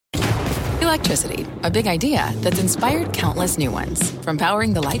Electricity, a big idea that's inspired countless new ones. From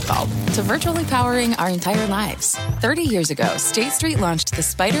powering the light bulb to virtually powering our entire lives. 30 years ago, State Street launched the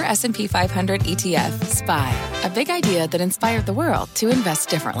Spider S&P 500 ETF, SPY. A big idea that inspired the world to invest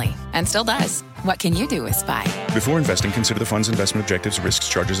differently. And still does. What can you do with SPY? Before investing, consider the fund's investment objectives, risks,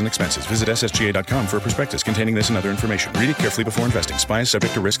 charges, and expenses. Visit ssga.com for a prospectus containing this and other information. Read it carefully before investing. SPY is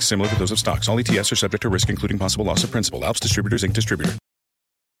subject to risks similar to those of stocks. All ETFs are subject to risk, including possible loss of principal. Alps Distributors, Inc. Distributor.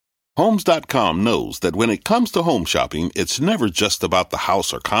 Homes.com knows that when it comes to home shopping, it's never just about the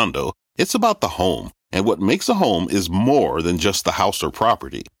house or condo. It's about the home. And what makes a home is more than just the house or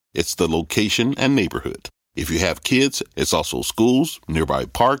property. It's the location and neighborhood. If you have kids, it's also schools, nearby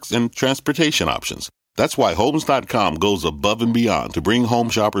parks, and transportation options. That's why Homes.com goes above and beyond to bring home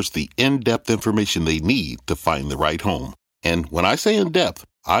shoppers the in-depth information they need to find the right home. And when I say in-depth,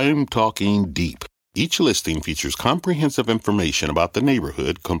 I'm talking deep. Each listing features comprehensive information about the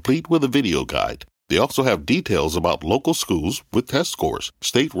neighborhood, complete with a video guide. They also have details about local schools with test scores,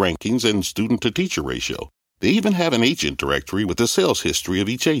 state rankings, and student-to-teacher ratio. They even have an agent directory with the sales history of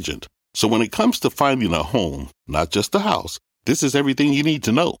each agent. So when it comes to finding a home, not just a house, this is everything you need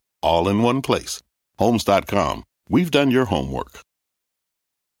to know, all in one place. Homes.com. We've done your homework.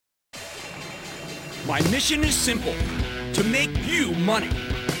 My mission is simple, to make you money.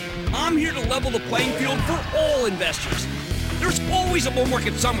 I'm here to level the playing field for all investors. There's always a bull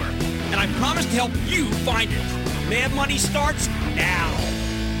market somewhere, and I promise to help you find it. Mad Money starts now.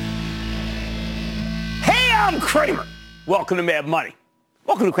 Hey, I'm Cramer. Welcome to Mad Money.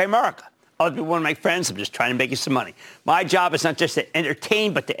 Welcome to Cramerica. I'll be one of my friends. I'm just trying to make you some money. My job is not just to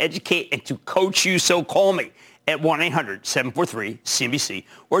entertain, but to educate and to coach you, so call me at 1-800-743-CNBC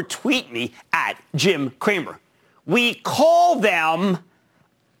or tweet me at Jim Cramer. We call them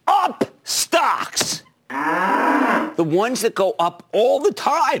up stocks. The ones that go up all the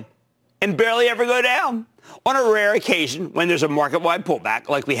time and barely ever go down. On a rare occasion, when there's a market-wide pullback,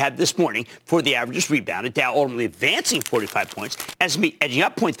 like we had this morning, for the averages rebounded, Dow ultimately advancing 45 points, S&P edging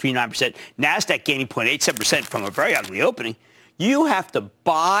up 0.39%, NASDAQ gaining 0.87% from a very ugly opening, you have to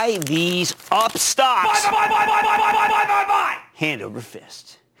buy these up stocks. Buy. Hand over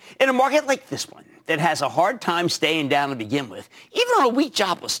fist. In a market like this one, that has a hard time staying down to begin with, even on a weak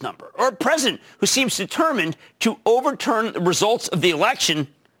jobless number, or a president who seems determined to overturn the results of the election,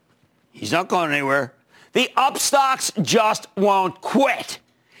 he's not going anywhere. The up stocks just won't quit.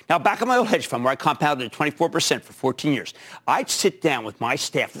 Now, back at my old hedge fund where I compounded at 24% for 14 years, I'd sit down with my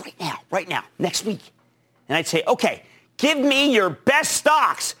staff right now, next week, and I'd say, okay, give me your best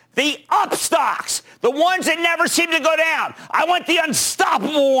stocks, the up stocks, the ones that never seem to go down. I want the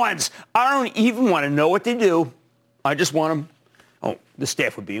unstoppable ones. I don't even want to know what they do. I just want them. Oh, the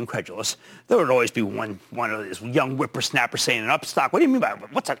staff would be incredulous. There would always be one of these young whippersnappers saying an up stock. What do you mean by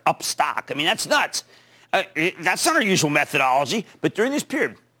what's an up stock? I mean, that's nuts. That's not our usual methodology. But during this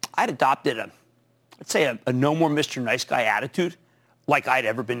period, I'd adopted a no more Mr. Nice Guy attitude, like I'd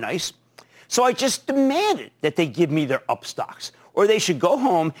ever been nice. So I just demanded that they give me their up stocks, or they should go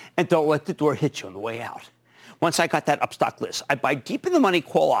home and don't let the door hit you on the way out. Once I got that up stock list, I buy deep in the money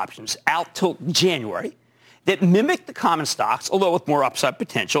call options out till January that mimic the common stocks, although with more upside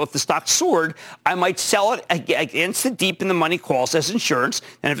potential. If the stock soared, I might sell it against the deep in the money calls as insurance.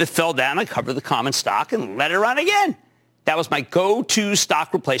 And if it fell down, I cover the common stock and let it run again. That was my go-to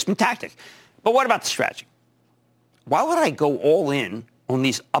stock replacement tactic. But what about the strategy? Why would I go all in on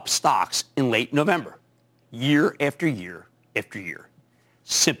these up stocks in late November, year after year after year?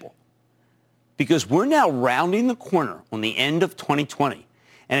 Simple. Because we're now rounding the corner on the end of 2020.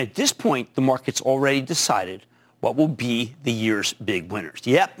 And at this point, the market's already decided what will be the year's big winners.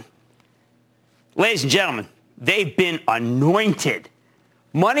 Yep. Ladies and gentlemen, they've been anointed.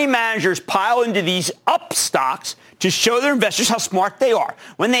 Money managers pile into these up stocks to show their investors how smart they are.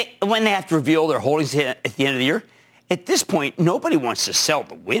 When they have to reveal their holdings at the end of the year, at this point, nobody wants to sell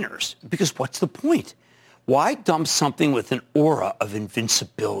the winners, because what's the point? Why dump something with an aura of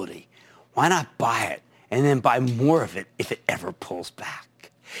invincibility? Why not buy it and then buy more of it if it ever pulls back?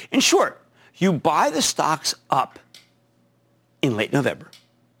 In short, you buy the stocks up in late November.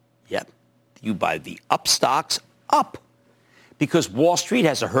 Yep. You buy the up stocks up because Wall Street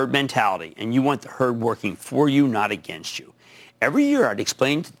has a herd mentality, and you want the herd working for you, not against you. Every year, I'd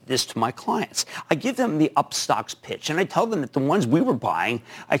explain this to my clients. I give them the up stocks pitch, and I tell them that the ones we were buying,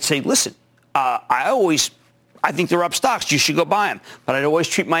 I'd say, listen, I think they're up stocks. You should go buy them. But I'd always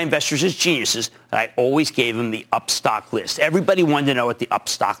treat my investors as geniuses. And I always gave them the up stock list. Everybody wanted to know what the up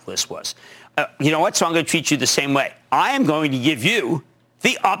stock list was. You know what? So I'm going to treat you the same way. I am going to give you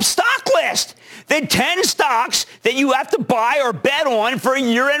the up stock list. The 10 stocks that you have to buy or bet on for a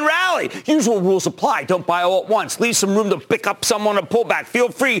year-end rally. Usual rules apply. Don't buy all at once. Leave some room to pick up some on a pullback. Feel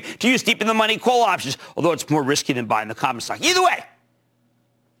free to use deep in the money call options, although it's more risky than buying the common stock. Either way,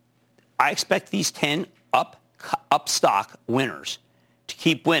 I expect these 10 up stock winners to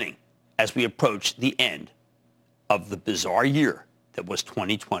keep winning as we approach the end of the bizarre year that was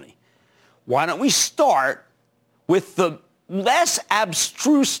 2020. Why don't we start with the less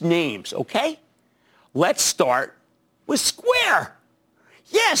abstruse names, okay? Let's start with Square.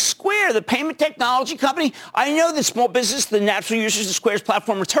 Yes, Square, the payment technology company. I know that small business, the natural users of Square's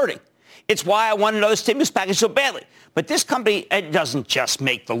platform, is hurting. It's why I want another stimulus package so badly. But this company, it doesn't just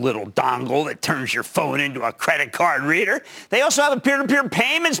make the little dongle that turns your phone into a credit card reader. They also have a peer-to-peer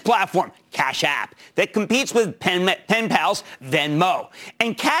payments platform, Cash App, that competes with Pen Pal's Venmo.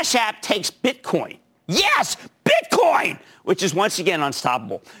 And Cash App takes Bitcoin. Yes, Bitcoin, which is once again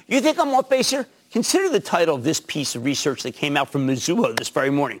unstoppable. You think I'm off base here? Consider the title of this piece of research that came out from Mizuho this very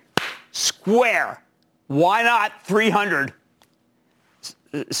morning. Square. Why not 300?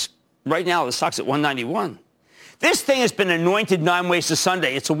 Right now, the stock's at 191. This thing has been anointed 9 ways to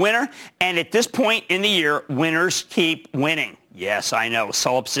Sunday. It's a winner, and at this point in the year, winners keep winning. Yes, I know,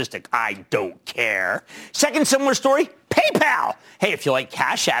 solipsistic. I don't care. Second similar story, PayPal. Hey, if you like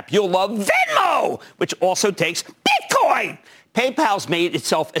Cash App, you'll love Venmo, which also takes Bitcoin. PayPal's made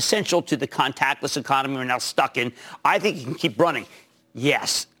itself essential to the contactless economy we're now stuck in. I think it can keep running.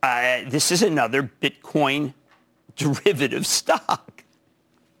 Yes, this is another Bitcoin derivative stock.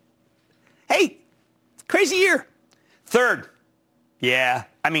 Hey, crazy year. Third,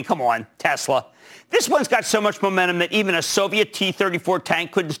 come on, Tesla. This one's got so much momentum that even a Soviet T-34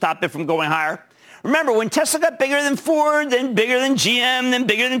 tank couldn't stop it from going higher. Remember, when Tesla got bigger than Ford, then bigger than GM, then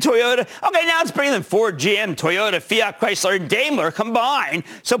bigger than Toyota. Okay, now it's bigger than Ford, GM, Toyota, Fiat, Chrysler, and Daimler combined.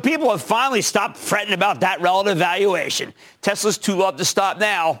 So people have finally stopped fretting about that relative valuation. Tesla's too low to stop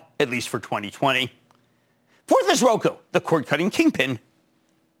now, at least for 2020. Fourth is Roku, the cord-cutting kingpin.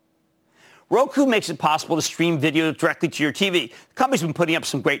 Roku makes it possible to stream video directly to your TV. The company's been putting up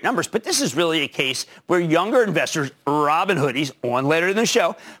some great numbers, but this is really a case where younger investors, Robin Hoodies, on later in the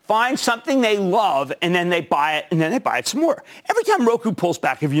show, find something they love, and then they buy it, and then they buy it some more. Every time Roku pulls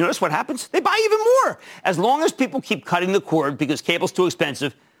back, have you noticed what happens? They buy even more. As long as people keep cutting the cord because cable's too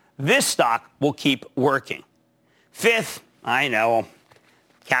expensive, this stock will keep working. Fifth, I know,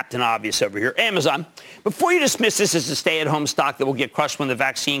 Captain Obvious over here, Amazon. Before you dismiss this as a stay-at-home stock that will get crushed when the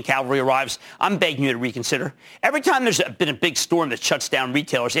vaccine cavalry arrives, I'm begging you to reconsider. Every time there's been a big storm that shuts down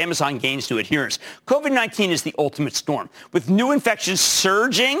retailers, Amazon gains new adherence. COVID-19 is the ultimate storm. With new infections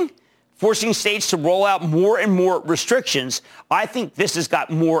surging, forcing states to roll out more and more restrictions, I think this has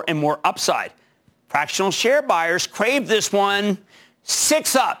got more and more upside. Fractional share buyers crave this one.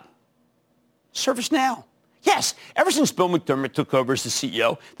 6 up. ServiceNow. Yes, ever since Bill McDermott took over as the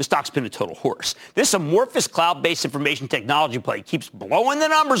CEO, the stock's been a total horse. This amorphous cloud-based information technology play keeps blowing the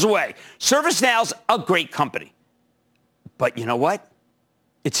numbers away. ServiceNow's a great company. But you know what?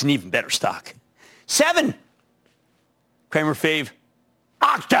 It's an even better stock. 7, Cramer fave,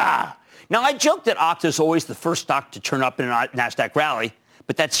 Okta. Now, I joke that Okta is always the first stock to turn up in a NASDAQ rally,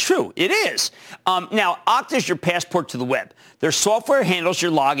 but that's true. It is. Now, Okta is your passport to the web. Their software handles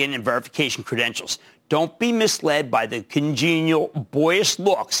your login and verification credentials. Don't be misled by the congenial, boyish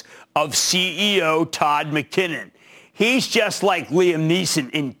looks of CEO Todd McKinnon. He's just like Liam Neeson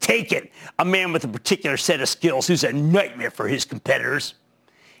in Taken, a man with a particular set of skills who's a nightmare for his competitors.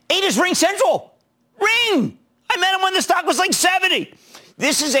 8 is Ring Central. Ring! I met him when the stock was like 70.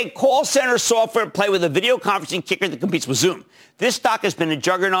 This is a call center software play with a video conferencing kicker that competes with Zoom. This stock has been a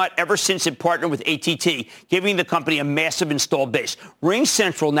juggernaut ever since it partnered with AT&T, giving the company a massive installed base. Ring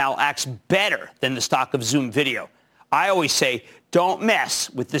Central now acts better than the stock of Zoom Video. I always say, don't mess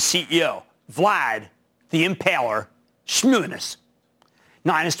with the CEO, Vlad, the Impaler, Schmunis.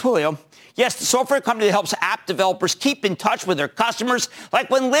 9 is Twilio. Yes, the software company that helps app developers keep in touch with their customers, like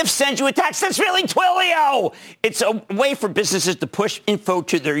when Lyft sends you a text. That's really Twilio. It's a way for businesses to push info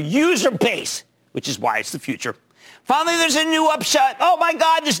to their user base, which is why it's the future. Finally, there's a new upshot. Oh, my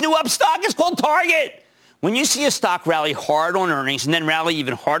God, this new up stock is called Target. When you see a stock rally hard on earnings and then rally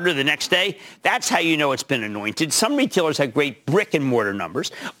even harder the next day, that's how you know it's been anointed. Some retailers had great brick-and-mortar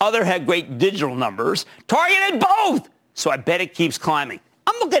numbers. Others had great digital numbers. Target had both. So I bet it keeps climbing.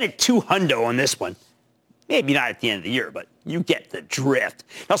 I'm looking at $200 on this one. Maybe not at the end of the year, but you get the drift.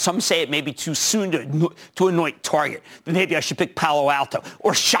 Now, some say it may be too soon to anoint Target. But maybe I should pick Palo Alto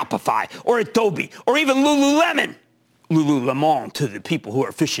or Shopify or Adobe or even Lululemon. Lululemon to the people who are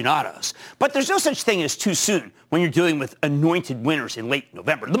aficionados. But there's no such thing as too soon when you're dealing with anointed winners in late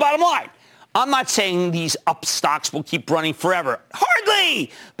November. The bottom line, I'm not saying these up stocks will keep running forever.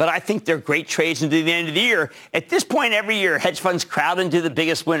 Hardly! But I think they're great trades into the end of the year. At this point every year, hedge funds crowd into the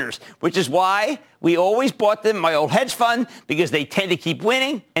biggest winners, which is why we always bought them, my old hedge fund, because they tend to keep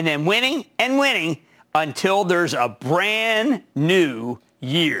winning and then winning and winning until there's a brand new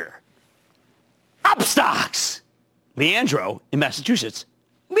year. Up stocks! Leandro in Massachusetts.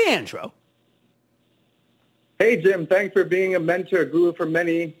 Leandro. Hey, Jim. Thanks for being a mentor, guru for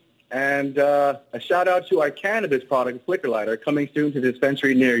many. And a shout out to our cannabis product, Flicker Lighter, coming soon to a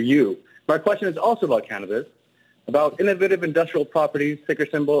dispensary near you. My question is also about cannabis, about innovative industrial properties, ticker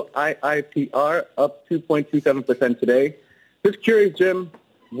symbol IIPR, up 2.27% today. Just curious, Jim,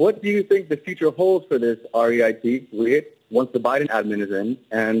 what do you think the future holds for this REIT once the Biden admin is in?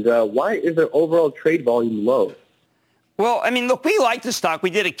 And why is their overall trade volume low? Well, I mean, look, we like the stock. We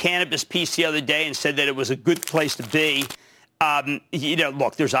did a cannabis piece the other day and said that it was a good place to be.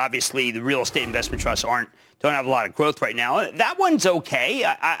 Look, there's obviously the real estate investment trusts don't have a lot of growth right now. That one's okay.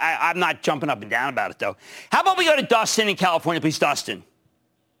 I'm not jumping up and down about it, though. How about we go to Dustin in California, please, Dustin?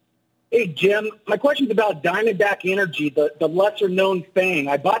 Hey, Jim. My question's about Diamondback Energy, the lesser-known FANG.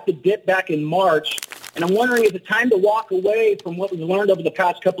 I bought the dip back in March, and I'm wondering, is it time to walk away from what we've learned over the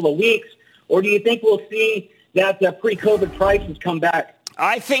past couple of weeks, or do you think we'll see that the pre-COVID prices come back?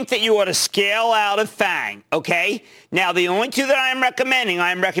 I think that you ought to scale out of FANG, okay? Now, the only two that I'm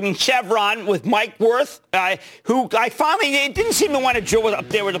recommending Chevron with Mike Wirth, who I finally didn't seem to want to drill up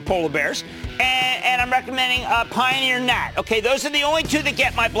there with the polar bears, and I'm recommending Pioneer Nat, okay? Those are the only two that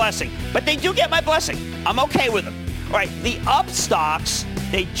get my blessing, but they do get my blessing. I'm okay with them. All right, the up stocks,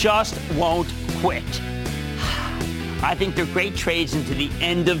 they just won't quit. I think they're great trades into the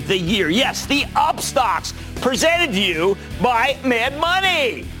end of the year. Yes, the up stocks presented to you by Mad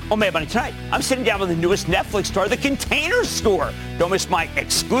Money. On Mad Money tonight, I'm sitting down with the newest Netflix star, The Container Store. Don't miss my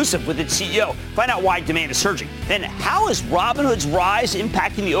exclusive with its CEO. Find out why demand is surging. Then how is Robinhood's rise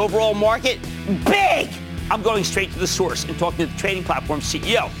impacting the overall market? Big! I'm going straight to the source and talking to the trading platform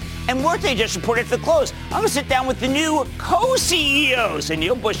CEO. And Workday just reported for the close. I'm going to sit down with the new co-CEOs,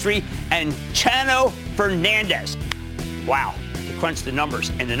 Anil Bhusri and Chano Fernandez. Wow, to crunch the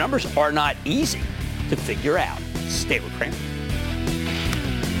numbers. And the numbers are not easy to figure out. Stay with Cramer.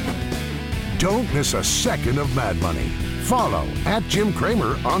 Don't miss a second of Mad Money. Follow @Jim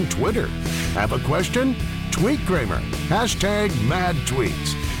Cramer on Twitter. Have a question? Tweet Cramer.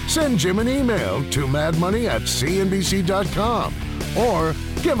 #MadTweets. Send Jim an email to madmoney@cnbc.com or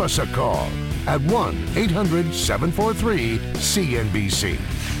give us a call at 1-800-743-CNBC.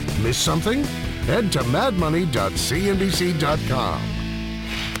 Miss something? Head to madmoney.cnbc.com.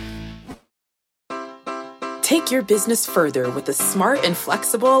 Take your business further with the smart and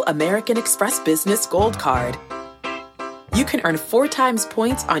flexible American Express Business Gold Card. You can earn 4 times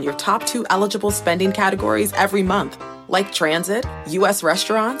points on your top 2 eligible spending categories every month, like transit, U.S.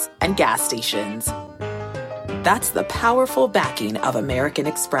 restaurants, and gas stations. That's the powerful backing of American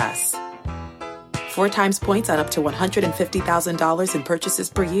Express. 4 times points on up to $150,000 in purchases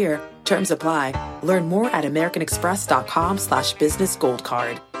per year. Terms apply. Learn more at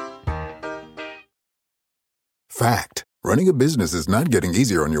americanexpress.com/businessgoldcard. Fact. Running a business is not getting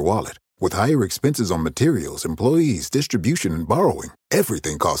easier on your wallet. With higher expenses on materials, employees, distribution, and borrowing,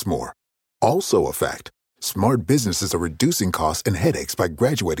 everything costs more. Also a fact. Smart businesses are reducing costs and headaches by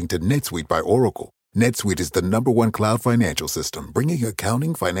graduating to NetSuite by Oracle. NetSuite is the #1 cloud financial system, bringing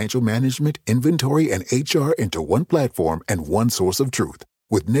accounting, financial management, inventory, and HR into one platform and one source of truth.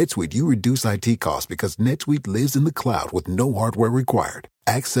 With NetSuite, you reduce IT costs because NetSuite lives in the cloud with no hardware required.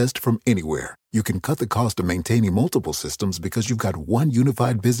 Accessed from anywhere, you can cut the cost of maintaining multiple systems because you've got one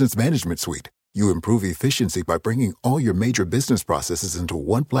unified business management suite. You improve efficiency by bringing all your major business processes into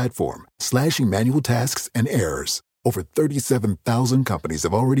one platform, slashing manual tasks and errors. Over 37,000 companies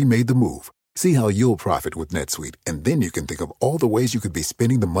have already made the move. See how you'll profit with NetSuite, and then you can think of all the ways you could be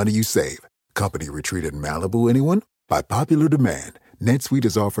spending the money you save. Company retreat in Malibu, anyone? By popular demand, NetSuite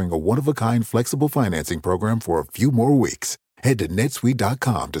is offering a one-of-a-kind flexible financing program for a few more weeks. Head to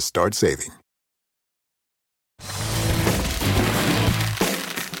netsuite.com to start saving.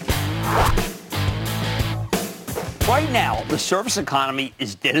 Right now, the service economy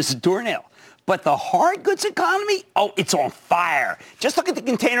is dead as a doornail. But the hard goods economy, it's on fire. Just look at the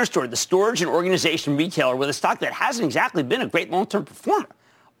Container Store, the storage and organization retailer with a stock that hasn't exactly been a great long-term performer.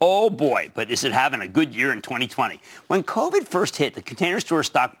 Oh, boy, but is it having a good year in 2020? When COVID first hit, the Container Store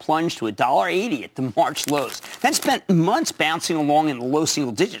stock plunged to $1.80 at the March lows, then spent months bouncing along in the low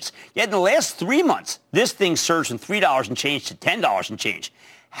single digits. Yet in the last 3 months, this thing surged from $3 and change to $10 and change.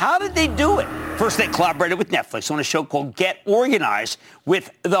 How did they do it? First, they collaborated with Netflix on a show called Get Organized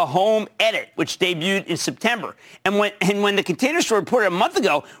with The Home Edit, which debuted in September. And when the Container Store reported a month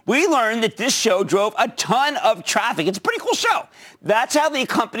ago, we learned that this show drove a ton of traffic. It's a pretty cool show. That's how the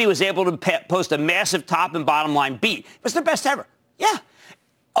company was able to post a massive top and bottom line beat. It was their best ever. Yeah.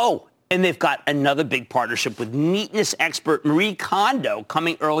 Oh, and they've got another big partnership with neatness expert Marie Kondo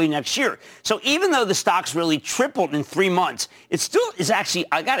coming early next year. So even though the stock's really tripled in 3 months, it still is actually,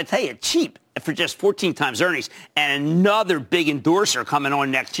 I got to tell you, cheap for just 14 times earnings, and another big endorser coming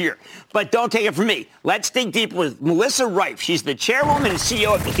on next year. But don't take it from me. Let's dig deeper with Melissa Reif. She's the chairwoman and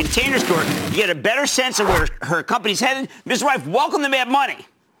CEO of the Container Store. You get a better sense of where her company's headed. Ms. Reif, welcome to Mad Money.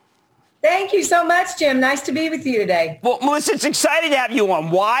 Thank you so much, Jim. Nice to be with you today. Well, Melissa, it's exciting to have you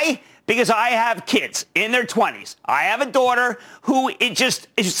on. Why? Because I have kids in their 20s. I have a daughter who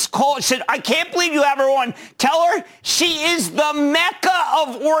said, I can't believe you have her on. Tell her she is the mecca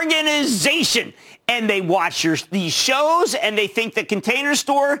of organization. And they watch these shows, and they think the Container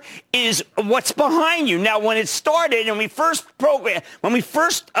Store is what's behind you. Now, when it started, and we first profiled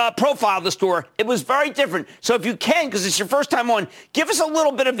the store, it was very different. So if you can, because it's your first time on, give us a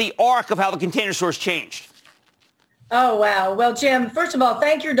little bit of the arc of how the Container Store's changed. Oh, wow. Well, Jim, first of all,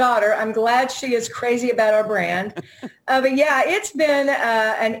 thank your daughter. I'm glad she is crazy about our brand. But yeah, it's been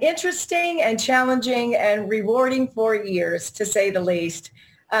an interesting and challenging and rewarding 4 years, to say the least.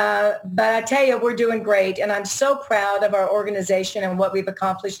 But I tell you, we're doing great. And I'm so proud of our organization and what we've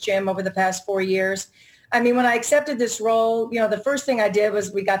accomplished, Jim, over the past 4 years. I mean, when I accepted this role, the first thing I did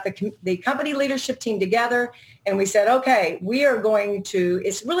was we got the company leadership team together, and we said, okay, we are going to,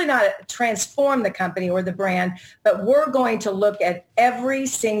 it's really not transform the company or the brand, but we're going to look at every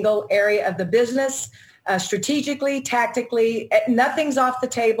single area of the business, strategically, tactically. Nothing's off the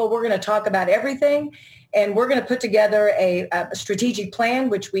table. We're going to talk about everything, and we're going to put together a strategic plan,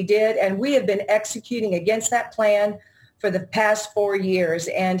 which we did, and we have been executing against that plan for the past 4 years.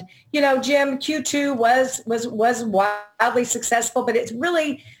 And, Jim, Q2 was wildly successful, but it's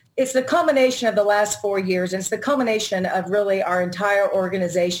the culmination of the last 4 years. And it's the culmination of really our entire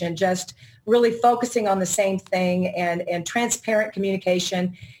organization, just really focusing on the same thing and transparent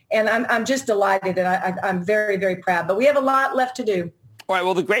communication. And I'm just delighted, and I'm very, very proud. But we have a lot left to do. All right.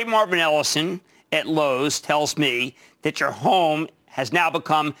 Well, the great Marvin Ellison at Lowe's tells me that your home has now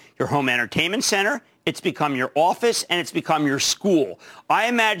become your home entertainment center. It's become your office, and it's become your school. I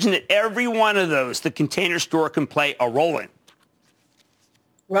imagine that every one of those, the Container Store can play a role in.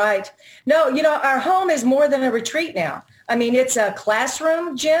 Right. No, our home is more than a retreat now. I mean, it's a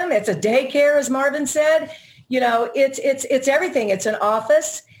classroom, Jim. It's a daycare, as Marvin said. It's everything. It's an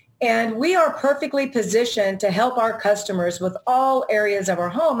office. And we are perfectly positioned to help our customers with all areas of our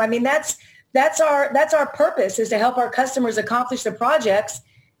home. I mean, that's our purpose, is to help our customers accomplish their projects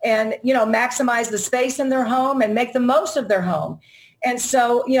and, maximize the space in their home and make the most of their home. And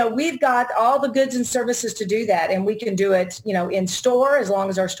so, we've got all the goods and services to do that. And we can do it, in store, as long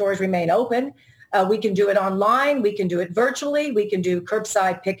as our stores remain open. We can do it online. We can do it virtually. We can do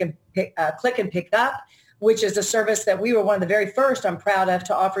curbside click and pick up, which is a service that we were one of the very first, I'm proud of,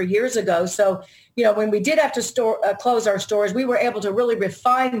 to offer years ago. So, when we did have to close our stores, we were able to really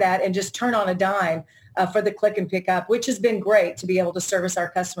refine that and just turn on a dime for the click and pick up, which has been great to be able to service our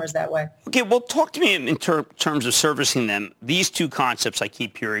customers that way. Okay, well, talk to me in terms of servicing them. These two concepts I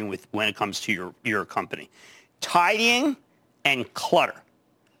keep hearing when it comes to your company: tidying and clutter.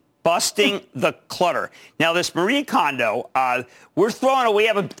 Busting the clutter. Now, this Marie Kondo, we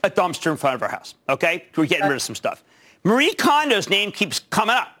have a dumpster in front of our house, okay? We're getting rid of some stuff. Marie Kondo's name keeps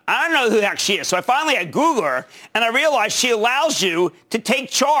coming up. I don't know who the heck she is. So I finally had Google her, and I realized she allows you to take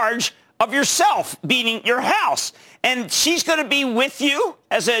charge of yourself, meaning your house. And she's going to be with you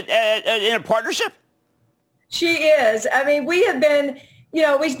as in a partnership? She is. I mean, we have been,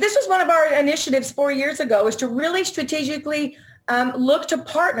 this was one of our initiatives 4 years ago, is to really strategically look to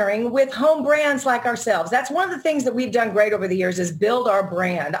partnering with home brands like ourselves. That's one of the things that we've done great over the years, is build our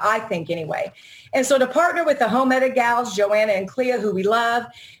brand, I think anyway. And so to partner with the Home Edit gals, Joanna and Clea, who we love,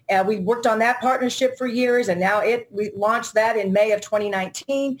 we worked on that partnership for years, and now we launched that in May of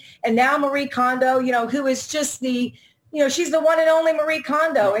 2019. And now Marie Kondo, who is just she's the one and only Marie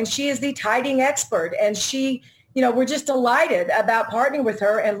Kondo, and she is the tidying expert. And she, we're just delighted about partnering with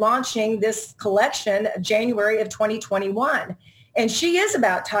her and launching this collection January of 2021. And she is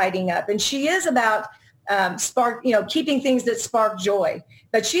about tidying up, and she is about spark, keeping things that spark joy.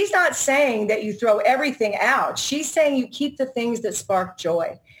 But she's not saying that you throw everything out. She's saying you keep the things that spark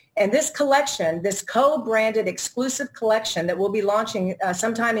joy. And this collection, this co-branded exclusive collection that we'll be launching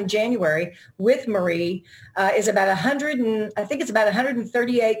sometime in January with Marie is about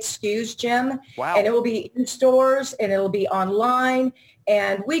 138 SKUs, Jim. Wow. And it will be in stores and it will be online.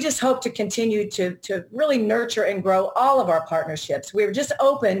 And we just hope to continue to really nurture and grow all of our partnerships. We're just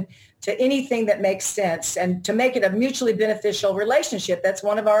open to anything that makes sense and to make it a mutually beneficial relationship. That's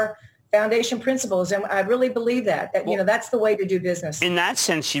one of our foundation principles. And I really believe that that's the way to do business. In that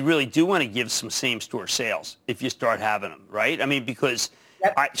sense, you really do want to give some same-store sales if you start having them, right? I mean, because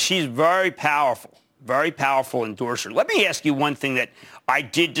she's very powerful endorser. Let me ask you one thing that I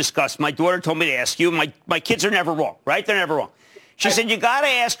did discuss. My daughter told me to ask you. My kids are never wrong, right? They're never wrong. She said you got to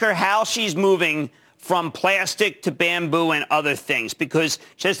ask her how she's moving from plastic to bamboo and other things, because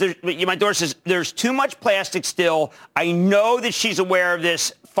she says my daughter says there's too much plastic still. I know that she's aware of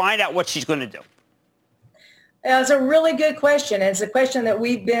this. Find out what she's going to do. It's a really good question. It's a question that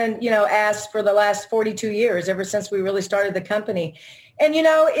we've been, asked for the last 42 years, ever since we really started the company. And,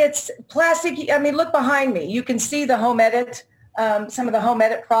 it's plastic. I mean, look behind me. You can see the Home Edit, some of the Home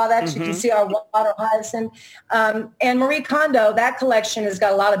Edit products. Mm-hmm. You can see our water hyacinth. And Marie Kondo, that collection has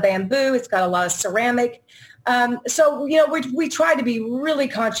got a lot of bamboo. It's got a lot of ceramic. So, we try to be really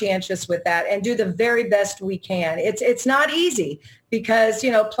conscientious with that and do the very best we can. It's not easy because,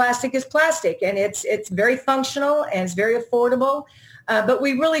 plastic is plastic and it's very functional and it's very affordable. But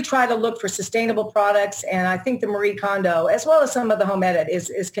we really try to look for sustainable products. And I think the Marie Kondo, as well as some of the Home Edit,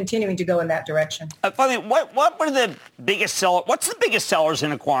 is continuing to go in that direction. Finally, what were the biggest sellers? What's the biggest sellers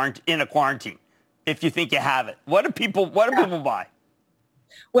in a quarantine? If you think you have it, what do people buy?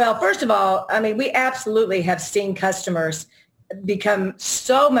 Well, first of all, I mean, we absolutely have seen customers become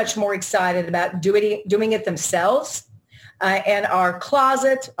so much more excited about doing it themselves. And our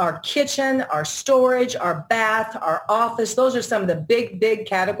closet, our kitchen, our storage, our bath, our office, those are some of the big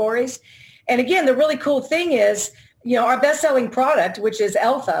categories. And again, the really cool thing is, our best-selling product, which is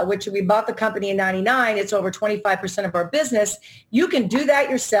Elfa, which we bought the company in 99, it's over 25% of our business. You can do that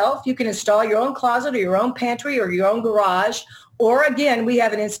yourself. You can install your own closet or your own pantry or your own garage. Or again, we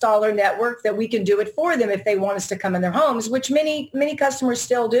have an installer network that we can do it for them if they want us to come in their homes, which many customers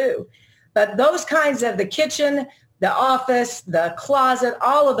still do. But those kinds of the kitchen, the office, the closet,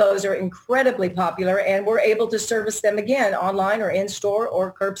 all of those are incredibly popular, and we're able to service them again online or in store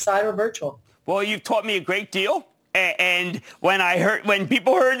or curbside or virtual. Well, you've taught me a great deal. And when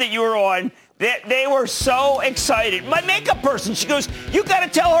people heard that you were on, they were so excited. My makeup person, she goes, you got to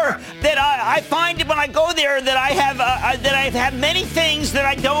tell her that I find when I go there that I have many things that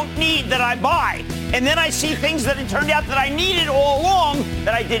I don't need that I buy. And then I see things that it turned out that I needed all along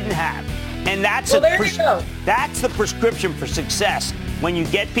that I didn't have. And that's the prescription for success. When you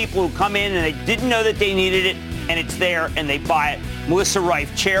get people who come in and they didn't know that they needed it, and it's there, and they buy it. Melissa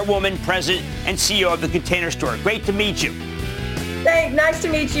Reif, Chairwoman, President, and CEO of the Container Store. Great to meet you. Nice to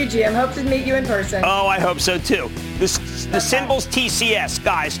meet you, Jim. Hope to meet you in person. Oh, I hope so, too. The symbol's TCS.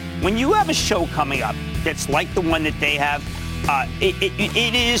 Guys, when you have a show coming up that's like the one that they have,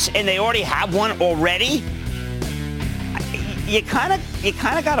 it is, and they already have one already, you kind of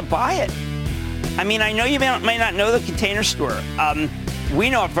got to buy it. I mean, I know you may not know the Container Store. We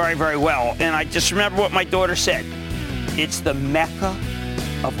know it very, very well. And I just remember what my daughter said. It's the mecca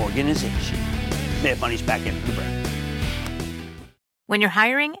of organization. Mad Money's back after the break. When you're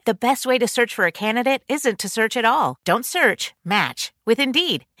hiring, the best way to search for a candidate isn't to search at all. Don't search, match with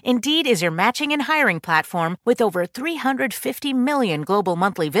Indeed. Indeed is your matching and hiring platform with over 350 million global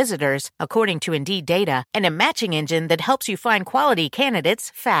monthly visitors, according to Indeed data, and a matching engine that helps you find quality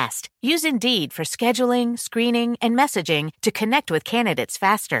candidates fast. Use Indeed for scheduling, screening, and messaging to connect with candidates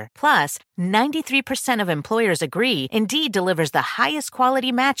faster. Plus, 93% of employers agree Indeed delivers the highest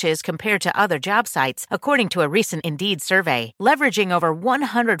quality matches compared to other job sites, according to a recent Indeed survey. Leveraging over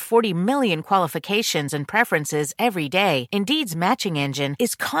 140 million qualifications and preferences every day, Indeed's matching engine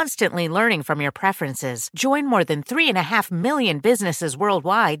is constantly learning from your preferences. Join more than 3.5 million businesses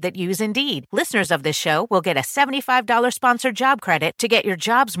worldwide that use Indeed. Listeners of this show will get a $75 sponsored job credit to get your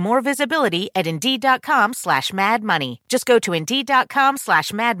jobs more visibility at Indeed.com/madmoney. Just go to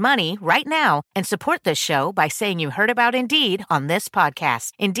Indeed.com/madmoney right now and support this show by saying you heard about Indeed on this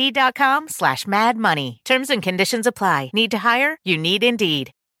podcast. Indeed.com/madmoney. Terms and conditions apply. Need to hire? You need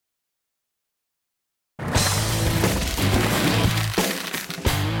Indeed.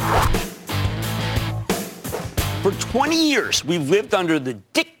 For 20 years, we've lived under the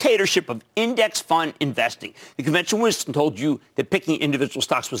dictatorship of index fund investing. The conventional wisdom told you that picking individual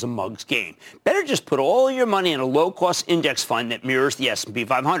stocks was a mug's game. Better just put all your money in a low-cost index fund that mirrors the S&P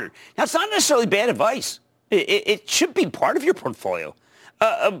 500. Now, it's not necessarily bad advice. It should be part of your portfolio.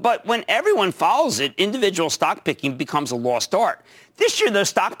 But when everyone follows it, individual stock picking becomes a lost art. This year, the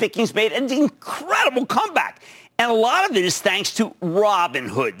stock picking's made an incredible comeback. And a lot of it is thanks to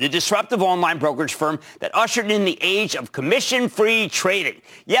Robinhood, the disruptive online brokerage firm that ushered in the age of commission-free trading.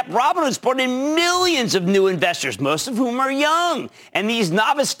 Yep, Robinhood's brought in millions of new investors, most of whom are young. And these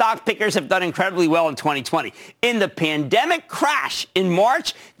novice stock pickers have done incredibly well in 2020. In the pandemic crash in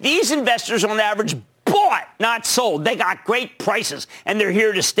March, these investors on average bought, not sold. They got great prices, and they're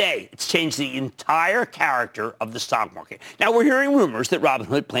here to stay. It's changed the entire character of the stock market. Now, we're hearing rumors that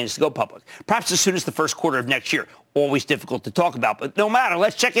Robinhood plans to go public, perhaps as soon as the first quarter of next year. Always difficult to talk about, but no matter.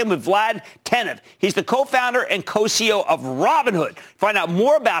 Let's check in with Vlad Tenev. He's the co-founder and co-CEO of Robinhood. Find out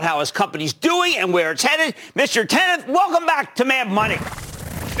more about how his company's doing and where it's headed. Mr. Tenev, welcome back to Mad Money.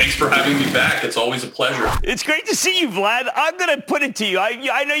 Thanks for having me back. It's always a pleasure. It's great to see you, Vlad. I'm going to put it to you.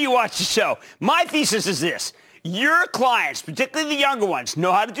 I know you watch the show. My thesis is this. Your clients, particularly the younger ones,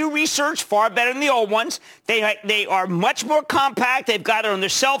 know how to do research far better than the old ones. They are much more compact. They've got it on their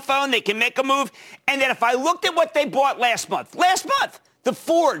cell phone. They can make a move. And then if I looked at what they bought last month, the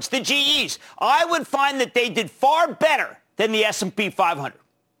Fords, the GEs, I would find that they did far better than the S&P 500.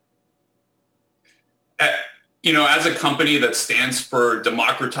 As a company that stands for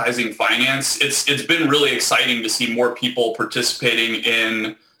democratizing finance, it's been really exciting to see more people participating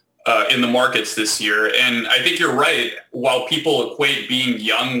in the markets this year. And I think you're right. While people equate being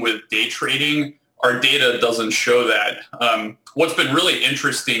young with day trading, our data doesn't show that. What's been really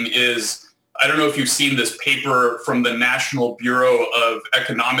interesting is, I don't know if you've seen this paper from the National Bureau of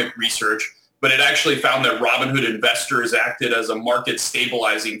Economic Research, but it actually found that Robinhood investors acted as a market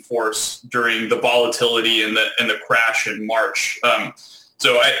stabilizing force during the volatility and the crash in March.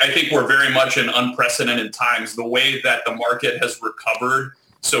 So I think we're very much in unprecedented times. The way that the market has recovered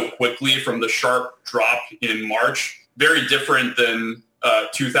so quickly from the sharp drop in March, very different than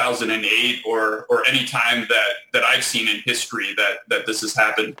 2008 or any time that I've seen in history that this has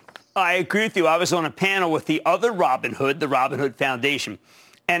happened. I agree with you. I was on a panel with the other Robinhood, the Robinhood Foundation.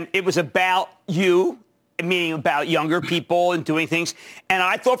 And it was about you, meaning about younger people and doing things. And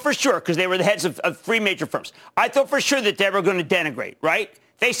I thought for sure, because they were the heads of three major firms, I thought for sure that they were going to denigrate, right?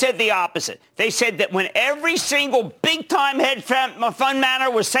 They said the opposite. They said that when every single big-time hedge fund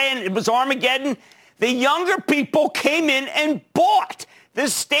manager was saying it was Armageddon, the younger people came in and bought. The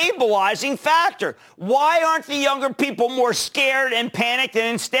stabilizing factor. Why aren't the younger people more scared and panicked and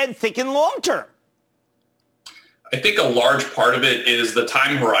instead thinking long-term? I think a large part of it is the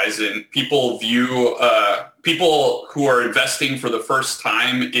time horizon. People view people who are investing for the first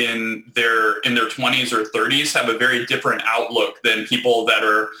time in their 20s or 30s have a very different outlook than people that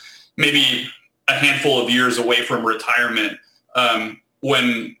are maybe a handful of years away from retirement.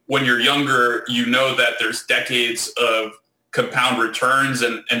 When you're younger, you know that there's decades of compound returns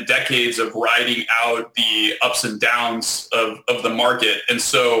and decades of riding out the ups and downs of the market. And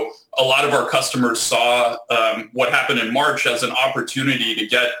so a lot of our customers saw what happened in March as an opportunity to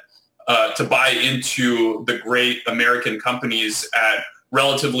get to buy into the great American companies at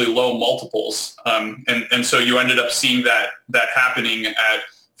relatively low multiples. And so you ended up seeing that happening at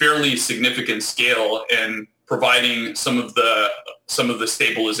fairly significant scale and providing some of the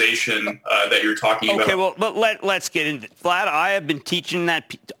stabilization that you're talking about. Okay, well, let's get into it. Vlad, I have been teaching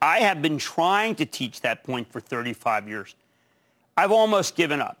that. I have been trying to teach that point for 35 years. I've almost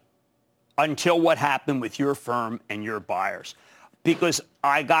given up until what happened with your firm and your buyers. Because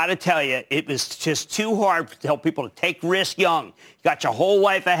I got to tell you, it was just too hard to tell people to take risk young. You got your whole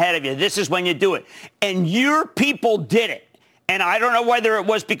life ahead of you. This is when you do it. And your people did it. And I don't know whether it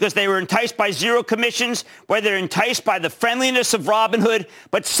was because they were enticed by zero commissions, whether they're enticed by the friendliness of Robinhood,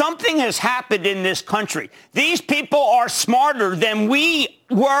 but something has happened in this country. These people are smarter than we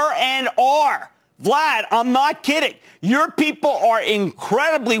were and are. Vlad, I'm not kidding. Your people are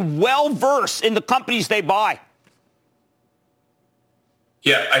incredibly well-versed in the companies they buy.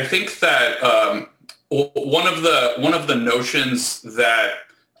 Yeah, I think that one of the notions that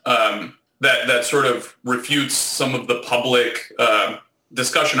that sort of refutes some of the public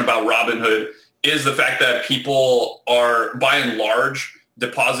discussion about Robinhood is the fact that people are, by and large,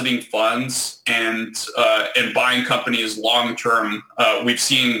 depositing funds and buying companies long term. We've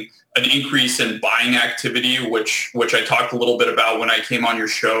seen an increase in buying activity, which I talked a little bit about when I came on your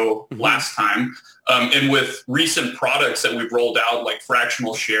show last time. And with recent products that we've rolled out, like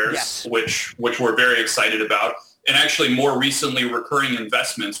fractional shares, yes, which we're very excited about, and actually more recently recurring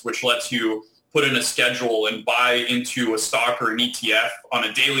investments, which lets you put in a schedule and buy into a stock or an ETF on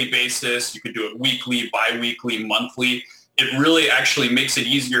a daily basis. You could do it weekly, bi-weekly, monthly. It really actually makes it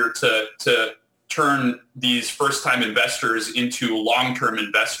easier to turn these first-time investors into long-term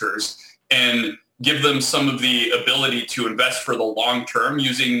investors and give them some of the ability to invest for the long term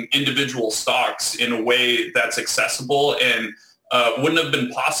using individual stocks in a way that's accessible and wouldn't have been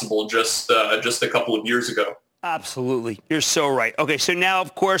possible just a couple of years ago. Absolutely. You're so right. Okay, so now,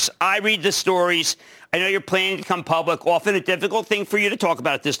 of course, I read the stories. I know you're planning to come public, often a difficult thing for you to talk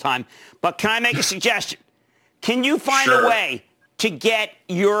about at this time. But can I make a suggestion? Can you find a way to get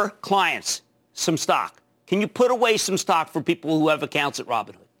your clients some stock? Can you put away some stock for people who have accounts at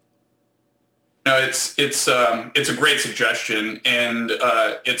Robinhood? No, it's a great suggestion, and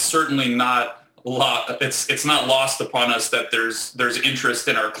it's certainly not it's not lost upon us that there's interest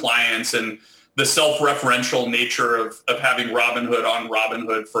in our clients, and the self-referential nature of having Robinhood on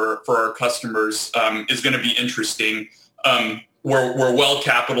Robinhood for our customers is going to be interesting. We're well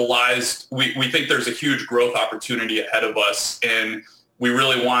capitalized. We think there's a huge growth opportunity ahead of us, and we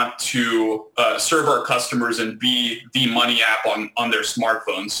really want to serve our customers and be the money app on their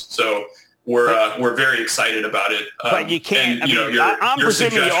smartphones. So we're very excited about it. But you can't. And, I'm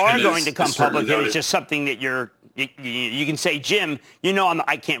presuming you are going to come public, and noted. it's just something that you can say, Jim.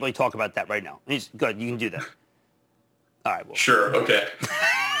 I can't really talk about that right now. He's good. You can do that. All right. Well. Sure. Okay.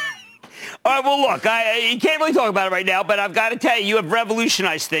 All right, well, look, you can't really talk about it right now, but I've got to tell you, you have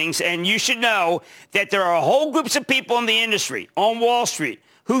revolutionized things, and you should know that there are whole groups of people in the industry, on Wall Street,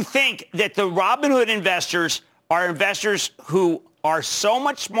 who think that the Robinhood investors are investors who are so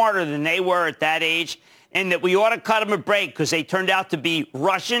much smarter than they were at that age, and that we ought to cut them a break because they turned out to be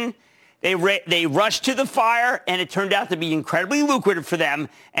Russian. They rushed to the fire, and it turned out to be incredibly lucrative for them.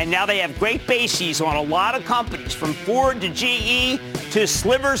 And now they have great bases on a lot of companies, from Ford to GE to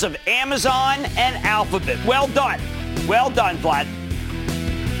slivers of Amazon and Alphabet. Well done. Well done, Vlad.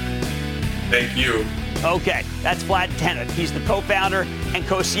 Thank you. Okay, that's Vlad Tenet. He's the co-founder and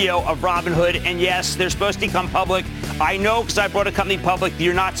co-CEO of Robinhood. And yes, they're supposed to become public. I know because I brought a company public.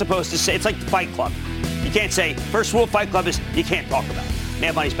 You're not supposed to say. It's like the Fight Club. You can't say, first rule of Fight Club is you can't talk about it.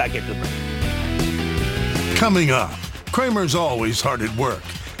 Mad Money's back after the break. Coming up, Cramer's always hard at work.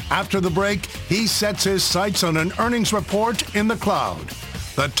 After the break, he sets his sights on an earnings report in the cloud.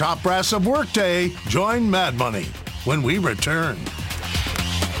 The top brass of Workday join Mad Money when we return.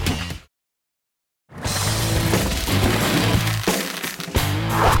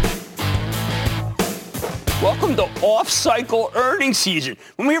 Welcome to off-cycle earnings season.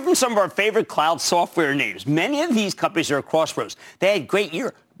 When we hear from some of our favorite cloud software names, many of these companies are at crossroads. They had a great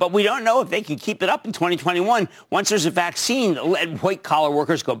year, but we don't know if they can keep it up in 2021 once there's a vaccine to let white-collar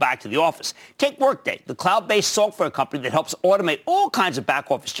workers go back to the office. Take Workday, the cloud-based software company that helps automate all kinds of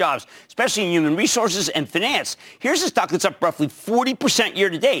back-office jobs, especially in human resources and finance. Here's a stock that's up roughly 40%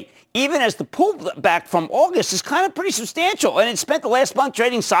 year-to-date, even as the pullback from August is kind of pretty substantial, and it spent the last month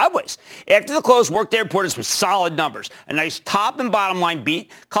trading sideways. After the close, Workday reported some solid numbers, a nice top and bottom line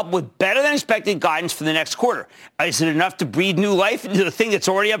beat, coupled with better than expected guidance for the next quarter. Is it enough to breathe new life into the thing that's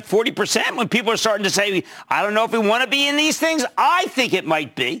already up 40% when people are starting to say, I don't know if we want to be in these things? I think it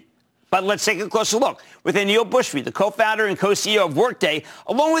might be. But let's take a closer look. With Anil Bhusri, the co-founder and co-CEO of Workday,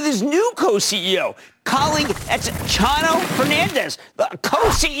 along with his new co-CEO, colleague, that's Chano Fernandez, the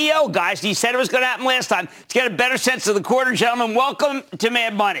co-CEO, guys. He said it was going to happen last time. To get a better sense of the quarter, gentlemen, welcome to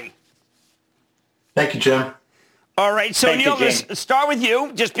Mad Money. Thank you, Jim. All right, so Anil, let's start with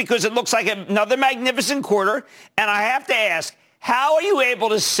you, just because it looks like another magnificent quarter. And I have to ask, how are you able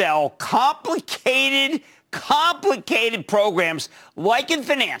to sell complicated programs like in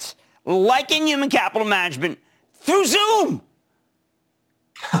finance, like in human capital management, through Zoom?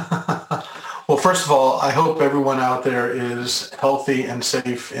 Well, first of all, I hope everyone out there is healthy and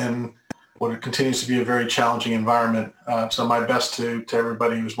safe in what continues to be a very challenging environment. So my best to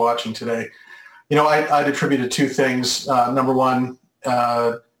everybody who's watching today. I'd attribute it to two things. Number one,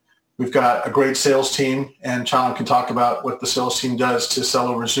 we've got a great sales team, and Chano can talk about what the sales team does to sell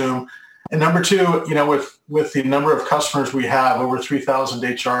over Zoom. And number two, with the number of customers we have, over 3,000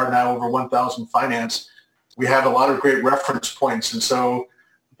 HR, now over 1,000 finance, we have a lot of great reference points. And so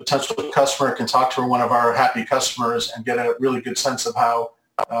a potential customer can talk to one of our happy customers and get a really good sense of how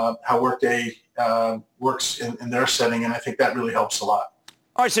Workday works in their setting. And I think that really helps a lot.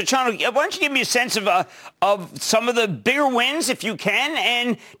 All right, so Chano, why don't you give me a sense of some of the bigger wins, if you can,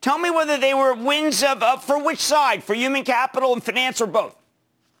 and tell me whether they were wins for which side, for human capital and finance, or both?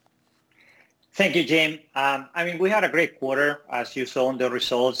 Thank you, Jim. We had a great quarter, as you saw in the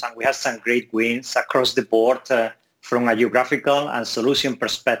results, and we had some great wins across the board from a geographical and solution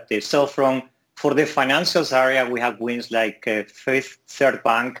perspective. So for the financials area, we have wins like Fifth Third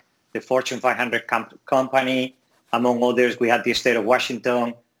Bank, the Fortune 500 company. Among others, we had the state of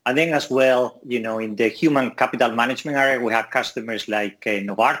Washington. And then as well, in the human capital management area, we have customers like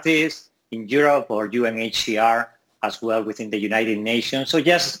Novartis in Europe or UNHCR as well within the United Nations. So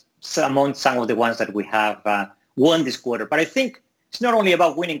just among some of the ones that we have won this quarter. But I think it's not only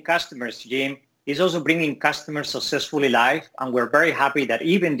about winning customers, Jim, it's also bringing customers successfully live. And we're very happy that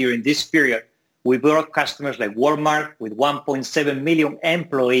even during this period, we brought customers like Walmart with 1.7 million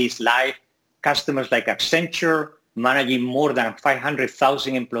employees live, customers like Accenture managing more than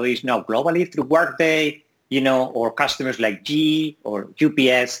 500,000 employees now globally through Workday, or customers like GE or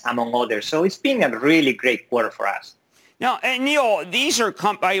UPS, among others. So it's been a really great quarter for us. Now, Neil, these are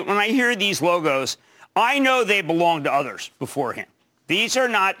when I hear these logos, I know they belong to others beforehand. These are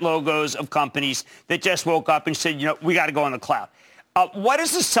not logos of companies that just woke up and said, we got to go on the cloud. What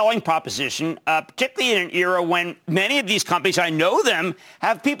is the selling proposition, particularly in an era when many of these companies, I know them,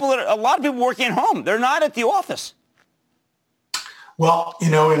 have a lot of people working at home. They're not at the office. Well,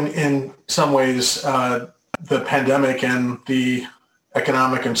 in some ways, the pandemic and the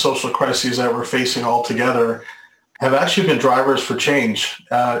economic and social crises that we're facing all together have actually been drivers for change.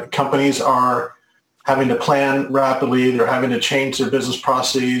 Companies are having to plan rapidly. They're having to change their business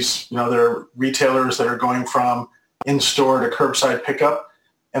processes. There are retailers that are going from in-store to curbside pickup,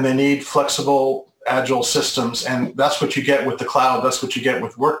 and they need flexible, agile systems. And that's what you get with the cloud. That's what you get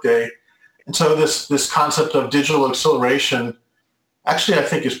with Workday. And so this concept of digital acceleration actually, I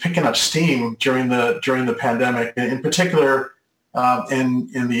think, is picking up steam during the pandemic, and in particular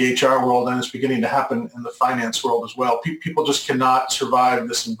in the HR world, and it's beginning to happen in the finance world as well. People just cannot survive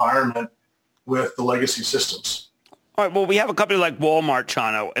this environment with the legacy systems. All right. Well, we have a company like Walmart,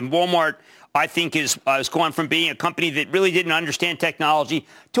 Chano, and Walmart, I think, is going from being a company that really didn't understand technology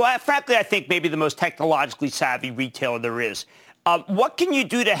to, frankly, I think maybe the most technologically savvy retailer there is. What can you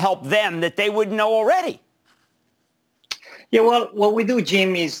do to help them that they wouldn't know already? Yeah, well, what we do,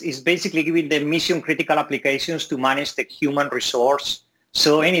 Jim, is basically giving them mission-critical applications to manage the human resource.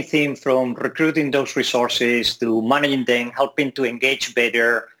 So anything from recruiting those resources to managing them, helping to engage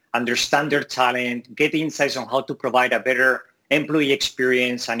better, understand their talent, get insights on how to provide a better employee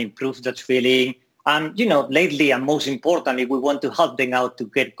experience and improve that feeling. And, lately and most importantly, we want to help them out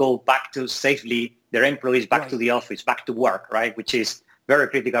to go back to safely their employees back to the office, back to work, right, which is very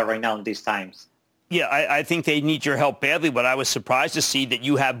critical right now in these times. Yeah, I think they need your help badly, but I was surprised to see that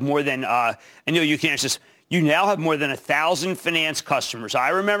you have more than, I know you can answer this, you now have more than 1,000 finance customers. I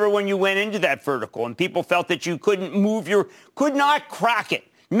remember when you went into that vertical and people felt that you could not crack it.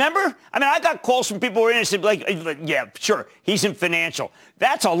 Remember? I got calls from people who were innocent, like, yeah, sure, he's in financial.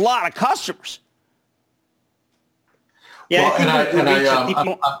 That's a lot of customers. Yeah,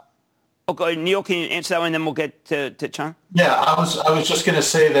 okay, Neil, can you answer that one, and then we'll get to John? Yeah, I was just going to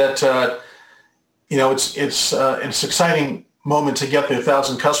say that, it's an exciting moment to get the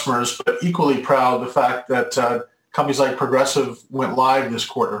 1,000 customers, but equally proud of the fact that companies like Progressive went live this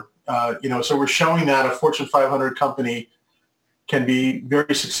quarter. So we're showing that a Fortune 500 company can be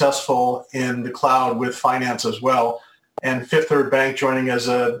very successful in the cloud with finance as well. And Fifth Third Bank joining as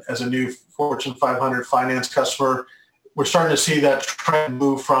a new Fortune 500 finance customer. We're starting to see that trend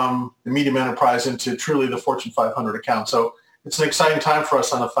move from the medium enterprise into truly the Fortune 500 account. So it's an exciting time for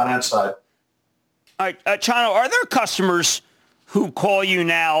us on the finance side. All right, Chano, are there customers who call you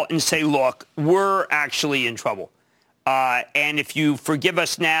now and say, look, we're actually in trouble. And if you forgive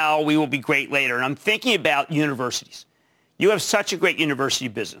us now, we will be great later. And I'm thinking about universities. You have such a great university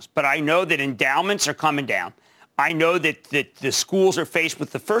business, but I know that endowments are coming down. I know that the schools are faced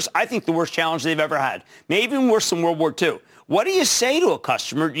with the worst challenge they've ever had, maybe even worse than World War II. What do you say to a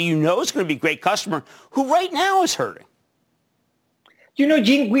customer? Do you know it's going to be a great customer who right now is hurting?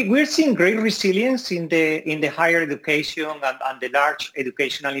 Jim, we're seeing great resilience in the higher education and the large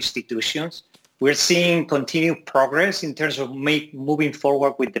educational institutions. We're seeing continued progress in terms of moving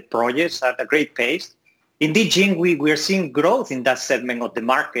forward with the projects at a great pace. Indeed, Jim, we are seeing growth in that segment of the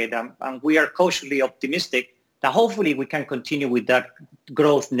market, and we are cautiously optimistic that hopefully we can continue with that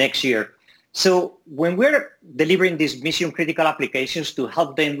growth next year. So when we're delivering these mission-critical applications to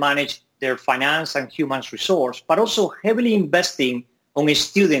help them manage their finance and human resource, but also heavily investing on a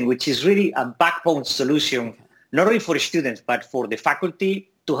student, which is really a backbone solution, not only for students, but for the faculty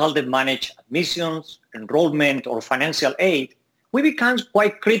to help them manage admissions, enrollment, or financial aid, we become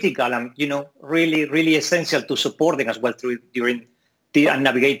quite critical and, really, really essential to support them as well during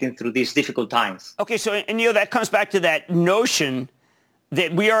navigating through these difficult times. Okay, so, and Neil, that comes back to that notion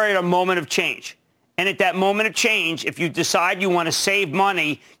that we are at a moment of change. And at that moment of change, if you decide you want to save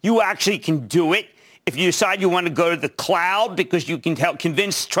money, you actually can do it. If you decide you want to go to the cloud because you can help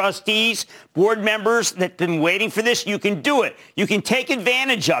convince trustees, board members that have been waiting for this, you can do it. You can take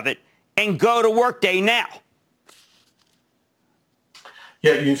advantage of it and go to Workday now.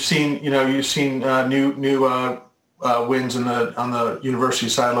 Yeah, you've seen new wins on the university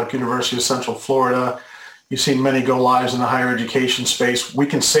side, like University of Central Florida. You've seen many go lives in the higher education space. We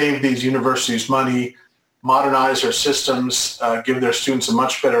can save these universities money, modernize their systems, give their students a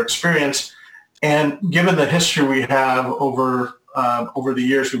much better experience. And given the history we have over the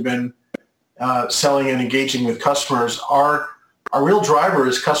years we've been selling and engaging with customers, our real driver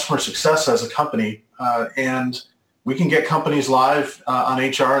is customer success as a company. And we can get companies live on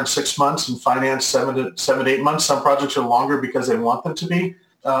HR in 6 months and finance 7 to 8 months. Some projects are longer because they want them to be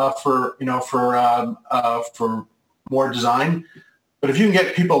for more design. But if you can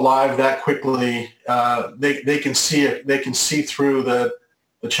get people live that quickly, they can see it. They can see through the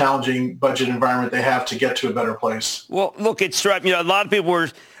challenging budget environment they have to get to a better place. Well, look, it's a lot of people were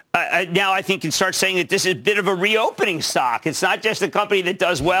now I think can start saying that this is a bit of a reopening stock. It's not just a company that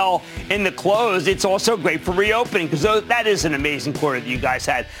does well in the close. It's also great for reopening because that is an amazing quarter that you guys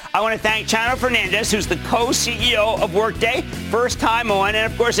had. I want to thank Chano Fernandez, who's the co-CEO of Workday, first time on, and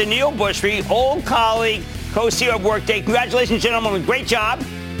of course Anil Bushri, old colleague, co-CEO of Workday. Congratulations, gentlemen. Great job.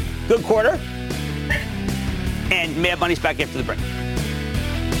 Good quarter. And Mad Money's back after the break.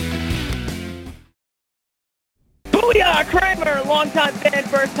 Booyah, Cramer, long-time fan,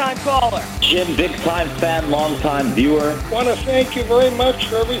 first-time caller. Jim, big-time fan, long-time viewer. I want to thank you very much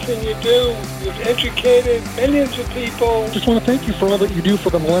for everything you do. You've educated millions of people. Just want to thank you for all that you do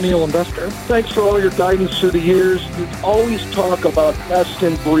for the millennial investor. Thanks for all your guidance through the years. You always talk about best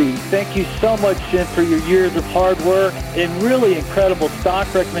in breed. Thank you so much, Jim, for your years of hard work and really incredible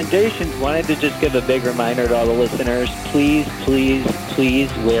stock recommendations. Wanted to just give a big reminder to all the listeners, please, please,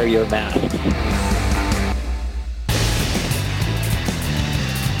 please wear your masks.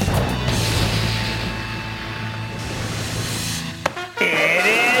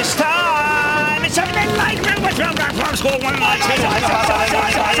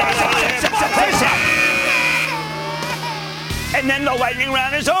 And then the lightning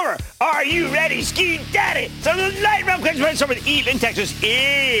round is over. Are you ready, Ski Daddy? So the lightning round comes over with Eve in Texas.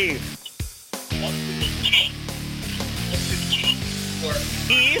 Eve.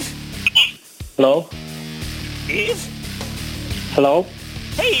 Eve? Hello? Eve? Hello?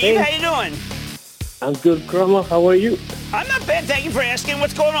 Hey, Eve, how you doing? I'm good, Cramer. How are you? I'm not bad, thank you for asking.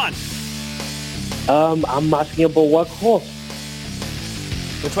 What's going on? I'm asking about Workhorse.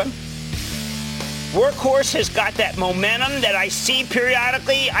 Which one? Workhorse has got that momentum that I see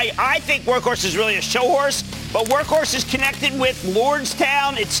periodically. I think Workhorse is really a show horse, but Workhorse is connected with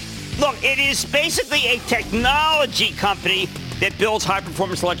Lordstown. It is basically a technology company that builds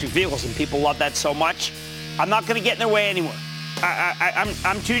high-performance electric vehicles, and people love that so much. I'm not going to get in their way anymore.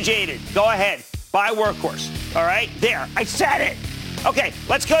 I'm too jaded. Go ahead. Buy Workhorse. All right? There. I said it. Okay,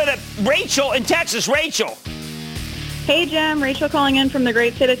 let's go to Rachel in Texas. Rachel. Hey, Jim. Rachel calling in from the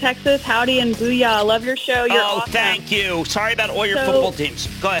great state of Texas. Howdy and booyah. I love your show. You're awesome. Thank you. Sorry about all your football teams.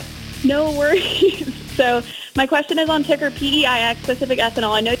 Go ahead. No worries. So my question is on ticker PEIX, Pacific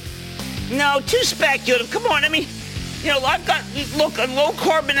Ethanol. I know. No, too speculative. Come on. I mean, I've got, a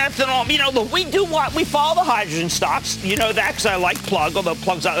low-carbon ethanol. We follow the hydrogen stocks. You know that because I like Plug, although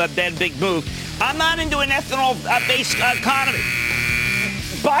Plug's not a big move. I'm not into an ethanol-based economy.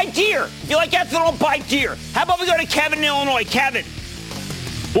 Buy Deere. If you like ethanol, buy Deere. How about we go to Kevin in Illinois? Kevin.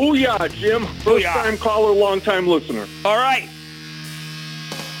 Booyah, Jim. First-time caller, long-time listener. All right.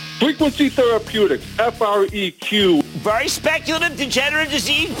 Frequency Therapeutics, FREQ. Very speculative, degenerative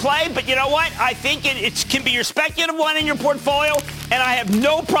disease play, but you know what? I think it can be your speculative one in your portfolio, and I have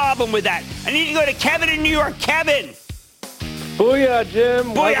no problem with that. I need to go to Kevin in New York. Kevin. Booyah,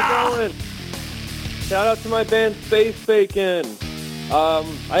 Jim. Booyah. How's it going? Shout out to my band Space Bacon. I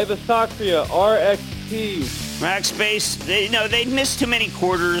have a stock for you, RXP. Rackspace, they missed too many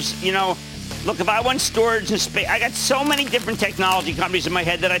quarters. Look, if I want storage and space, I got so many different technology companies in my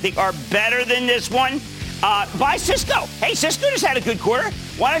head that I think are better than this one. Buy Cisco. Hey, Cisco just had a good quarter.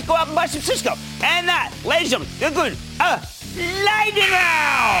 Why not go out and buy some Cisco? And that, ladies and gentlemen, lightning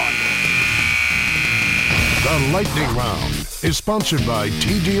round. The lightning round is sponsored by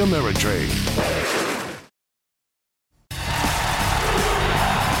TD Ameritrade.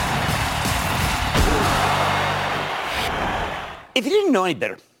 If you didn't know any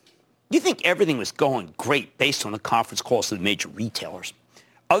better, You think everything was going great based on the conference calls of the major retailers.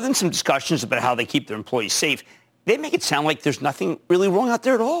 Other than some discussions about how they keep their employees safe, they make it sound like there's nothing really wrong out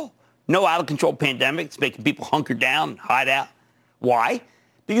there at all. No out-of-control pandemic. It's making people hunker down and hide out. Why?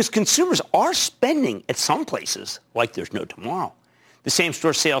 Because consumers are spending at some places like there's no tomorrow. The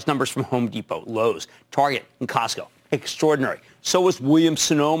same-store sales numbers from Home Depot, Lowe's, Target, and Costco, extraordinary. So was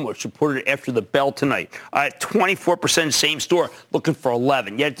Williams-Sonoma, which reported after the bell tonight. 24% same-store, looking for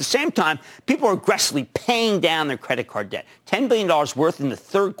 11. Yet at the same time, people are aggressively paying down their credit card debt. $10 billion worth in the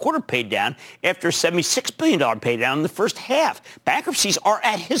third quarter paid down after a $76 billion pay down in the first half. Bankruptcies are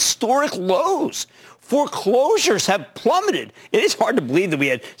at historic lows. Foreclosures have plummeted. It is hard to believe that we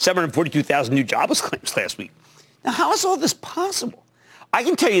had 742,000 new jobless claims last week. Now, how is all this possible? I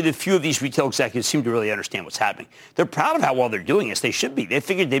can tell you that few of these retail executives seem to really understand what's happening. They're proud of how well they're doing, as they should be. They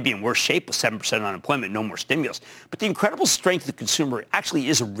figured they'd be in worse shape with 7% unemployment, no more stimulus. But the incredible strength of the consumer actually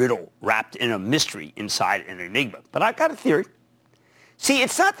is a riddle wrapped in a mystery inside an enigma. But I've got a theory. See,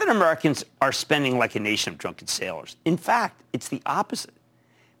 it's not that Americans are spending like a nation of drunken sailors. In fact, it's the opposite.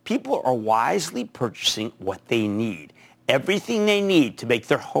 People are wisely purchasing what they need, everything they need to make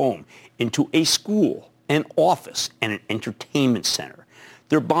their home into a school, an office, and an entertainment center.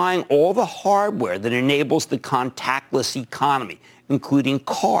 They're buying all the hardware that enables the contactless economy, including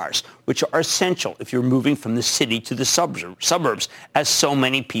cars, which are essential if you're moving from the city to the suburbs, as so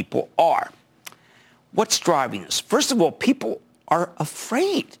many people are. What's driving this? First of all, people are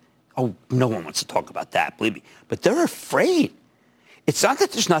afraid. Oh, no one wants to talk about that, believe me. But they're afraid. It's not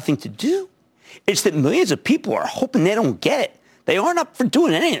that there's nothing to do. It's that millions of people are hoping they don't get it. They aren't up for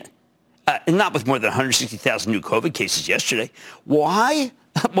doing anything. And not with more than 160,000 new COVID cases yesterday. Why?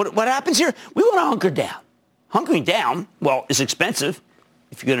 What happens here? We want to hunker down. Hunkering down, well, is expensive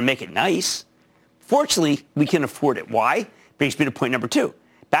if you're going to make it nice. Fortunately, we can afford it. Why? Brings me to point number 2.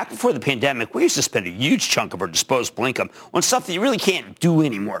 Back before the pandemic, we used to spend a huge chunk of our disposable income on stuff that you really can't do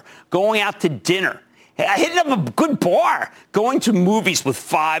anymore. Going out to dinner. Hitting up a good bar. Going to movies with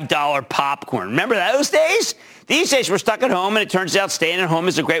 $5 popcorn. Remember those days? These days, we're stuck at home, and it turns out staying at home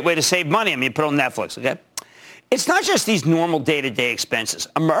is a great way to save money. I mean, put it on Netflix, okay? It's not just these normal day-to-day expenses.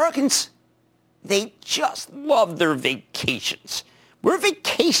 Americans, they just love their vacations. We're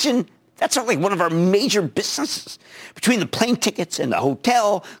vacation. That's like one of our major businesses. Between the plane tickets and the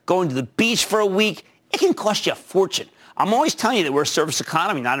hotel, going to the beach for a week, it can cost you a fortune. I'm always telling you that we're a service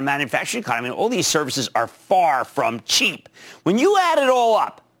economy, not a manufacturing economy. And all these services are far from cheap. When you add it all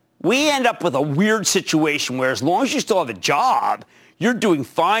up, we end up with a weird situation where as long as you still have a job, you're doing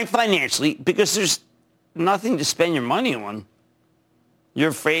fine financially because there's nothing to spend your money on. You're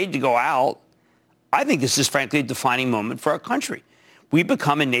afraid to go out. I think this is, frankly, a defining moment for our country. We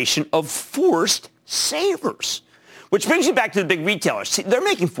become a nation of forced savers, which brings me back to the big retailers. See, they're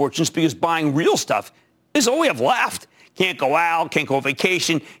making fortunes because buying real stuff is all we have left. Can't go out, can't go on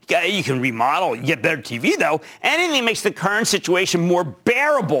vacation. You can remodel, you get better TV, though. Anything makes the current situation more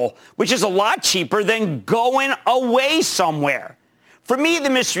bearable, which is a lot cheaper than going away somewhere. For me, the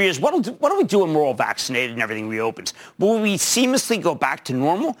mystery is, what do we do when we're all vaccinated and everything reopens? Will we seamlessly go back to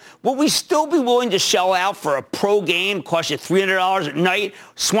normal? Will we still be willing to shell out for a pro game, cost you $300 at night,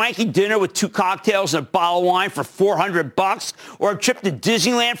 swanky dinner with 2 cocktails and a bottle of wine for $400, or a trip to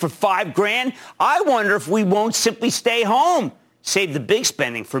Disneyland for $5,000? I wonder if we won't simply stay home, save the big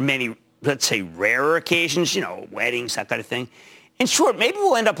spending for many, let's say, rarer occasions, weddings, that kind of thing. In short, maybe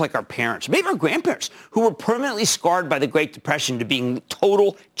we'll end up like our parents, maybe our grandparents, who were permanently scarred by the Great Depression to being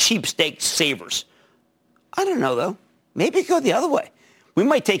total cheapskate savers. I don't know, though. Maybe it go the other way. We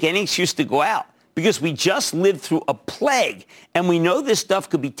might take any excuse to go out because we just lived through a plague, and we know this stuff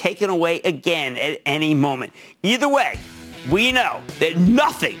could be taken away again at any moment. Either way, we know that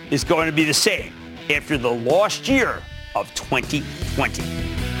nothing is going to be the same after the lost year of 2020.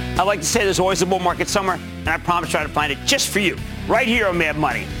 I'd like to say there's always a bull market somewhere, and I promise to try to find it just for you, right here on Mad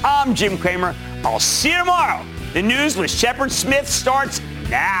Money. I'm Jim Cramer. I'll see you tomorrow. The news with Shepard Smith starts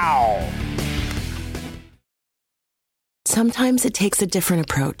now. Sometimes it takes a different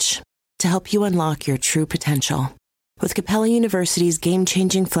approach to help you unlock your true potential. With Capella University's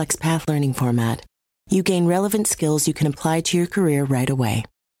game-changing FlexPath learning format, you gain relevant skills you can apply to your career right away.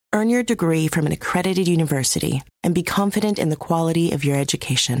 Earn your degree from an accredited university and be confident in the quality of your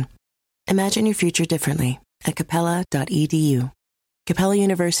education. Imagine your future differently at capella.edu. Capella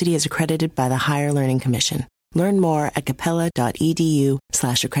University is accredited by the Higher Learning Commission. Learn more at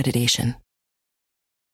capella.edu/accreditation.